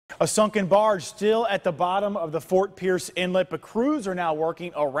A sunken barge still at the bottom of the Fort Pierce Inlet, but crews are now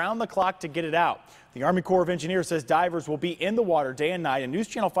working around the clock to get it out. The Army Corps of Engineers says divers will be in the water day and night, and News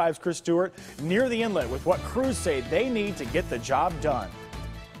Channel 5's Chris Stewart near the inlet with what crews say they need to get the job done.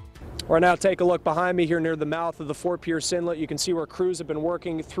 Right now, take a look behind me here near the mouth of the Fort Pierce Inlet. You can see where crews have been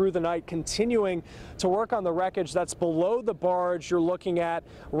working through the night, continuing to work on the wreckage that's below the barge you're looking at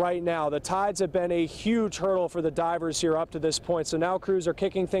right now. The tides have been a huge hurdle for the divers here up to this point. So now crews are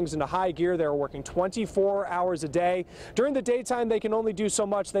kicking things into high gear. They're working 24 hours a day. During the daytime, they can only do so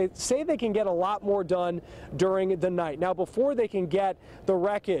much. They say they can get a lot more done during the night. Now, before they can get the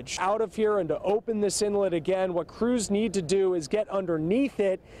wreckage out of here and to open this inlet again, what crews need to do is get underneath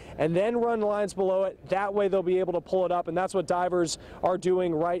it and then run lines below it. That way they'll be able to pull it up, and that's what divers are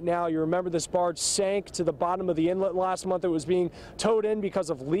doing right now. You remember this barge sank to the bottom of the inlet last month. It was being towed in because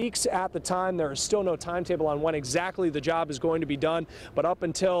of leaks at the time. There is still no timetable on when exactly the job is going to be done, but up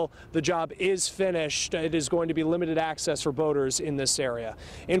until the job is finished, it is going to be limited access for boaters in this area.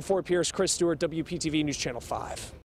 In Fort Pierce, Chris Stewart, WPTV News Channel 5.